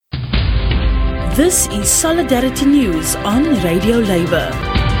This is Solidarity News on Radio Labour.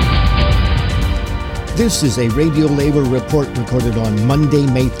 This is a Radio Labour report recorded on Monday,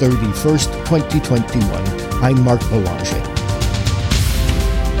 May 31st, 2021. I'm Mark Boulanger.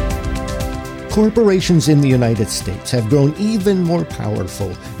 Corporations in the United States have grown even more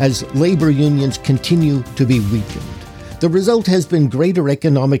powerful as labor unions continue to be weakened. The result has been greater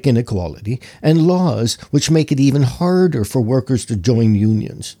economic inequality and laws which make it even harder for workers to join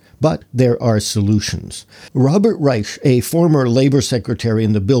unions. But there are solutions. Robert Reich, a former labor secretary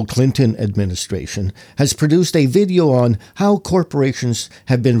in the Bill Clinton administration, has produced a video on how corporations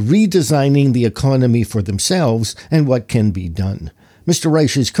have been redesigning the economy for themselves and what can be done. Mr.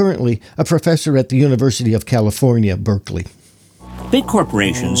 Reich is currently a professor at the University of California, Berkeley. Big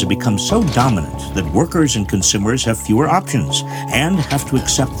corporations have become so dominant that workers and consumers have fewer options and have to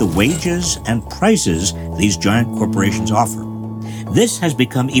accept the wages and prices these giant corporations offer. This has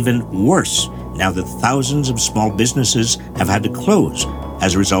become even worse now that thousands of small businesses have had to close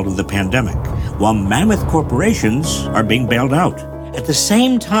as a result of the pandemic, while mammoth corporations are being bailed out. At the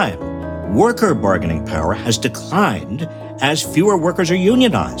same time, worker bargaining power has declined as fewer workers are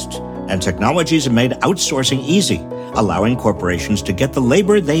unionized, and technologies have made outsourcing easy, allowing corporations to get the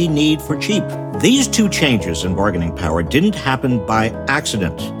labor they need for cheap. These two changes in bargaining power didn't happen by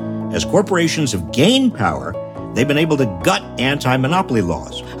accident. As corporations have gained power, they've been able to gut anti-monopoly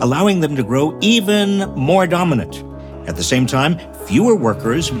laws, allowing them to grow even more dominant. At the same time, fewer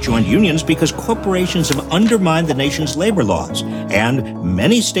workers have joined unions because corporations have undermined the nation's labor laws, and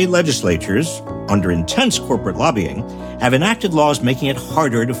many state legislatures, under intense corporate lobbying, have enacted laws making it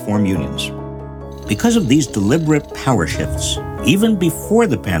harder to form unions. Because of these deliberate power shifts, even before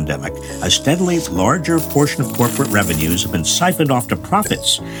the pandemic, a steadily larger portion of corporate revenues have been siphoned off to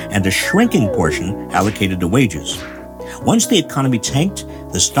profits and a shrinking portion allocated to wages. Once the economy tanked,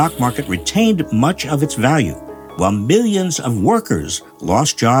 the stock market retained much of its value, while millions of workers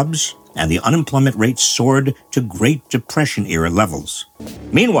lost jobs and the unemployment rate soared to Great Depression-era levels.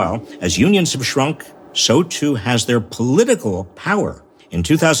 Meanwhile, as unions have shrunk, so too has their political power. In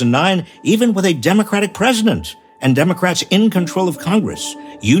 2009, even with a Democratic president and Democrats in control of Congress,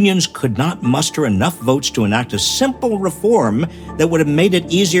 unions could not muster enough votes to enact a simple reform that would have made it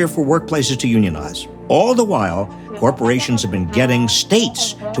easier for workplaces to unionize. All the while, corporations have been getting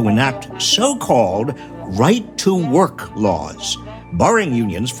states to enact so-called right-to-work laws, barring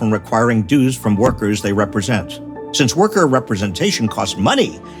unions from requiring dues from workers they represent. Since worker representation costs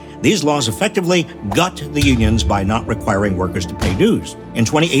money, these laws effectively gut the unions by not requiring workers to pay dues. In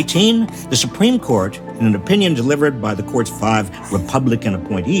 2018, the Supreme Court, in an opinion delivered by the court's 5 Republican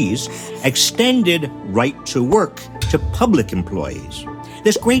appointees, extended right to work to public employees.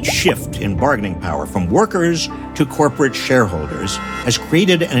 This great shift in bargaining power from workers to corporate shareholders has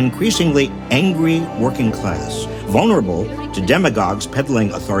created an increasingly angry working class, vulnerable to demagogues peddling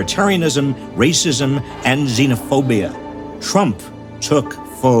authoritarianism, racism, and xenophobia. Trump took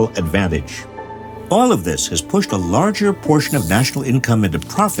full advantage. All of this has pushed a larger portion of national income into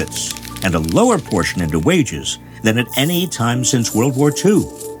profits and a lower portion into wages than at any time since World War II.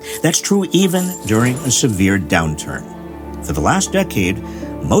 That's true even during a severe downturn. For the last decade,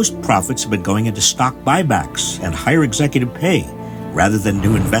 most profits have been going into stock buybacks and higher executive pay rather than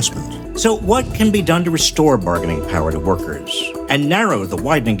new investment. So what can be done to restore bargaining power to workers and narrow the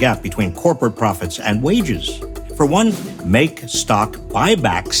widening gap between corporate profits and wages? For one, make stock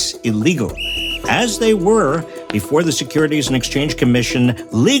buybacks illegal, as they were before the Securities and Exchange Commission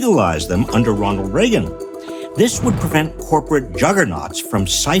legalized them under Ronald Reagan. This would prevent corporate juggernauts from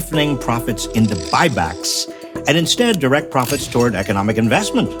siphoning profits into buybacks and instead direct profits toward economic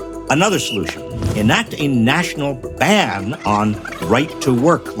investment. Another solution, enact a national ban on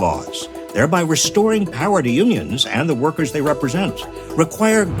right-to-work laws, thereby restoring power to unions and the workers they represent.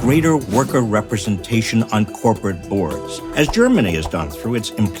 Require greater worker representation on corporate boards, as Germany has done through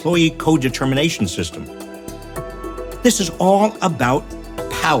its employee co-determination system. This is all about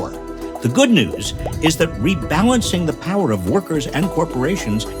power. The good news is that rebalancing the power of workers and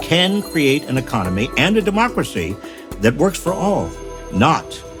corporations can create an economy and a democracy that works for all,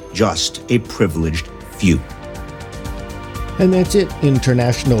 not just a privileged few. And that's it,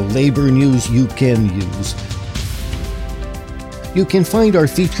 international labor news you can use. You can find our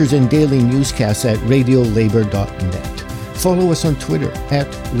features and daily newscasts at radiolabor.net. Follow us on Twitter at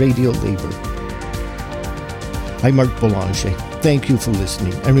Radio Labor. I'm Mark Boulanger. Thank you for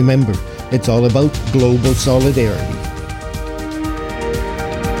listening. And remember, it's all about global solidarity.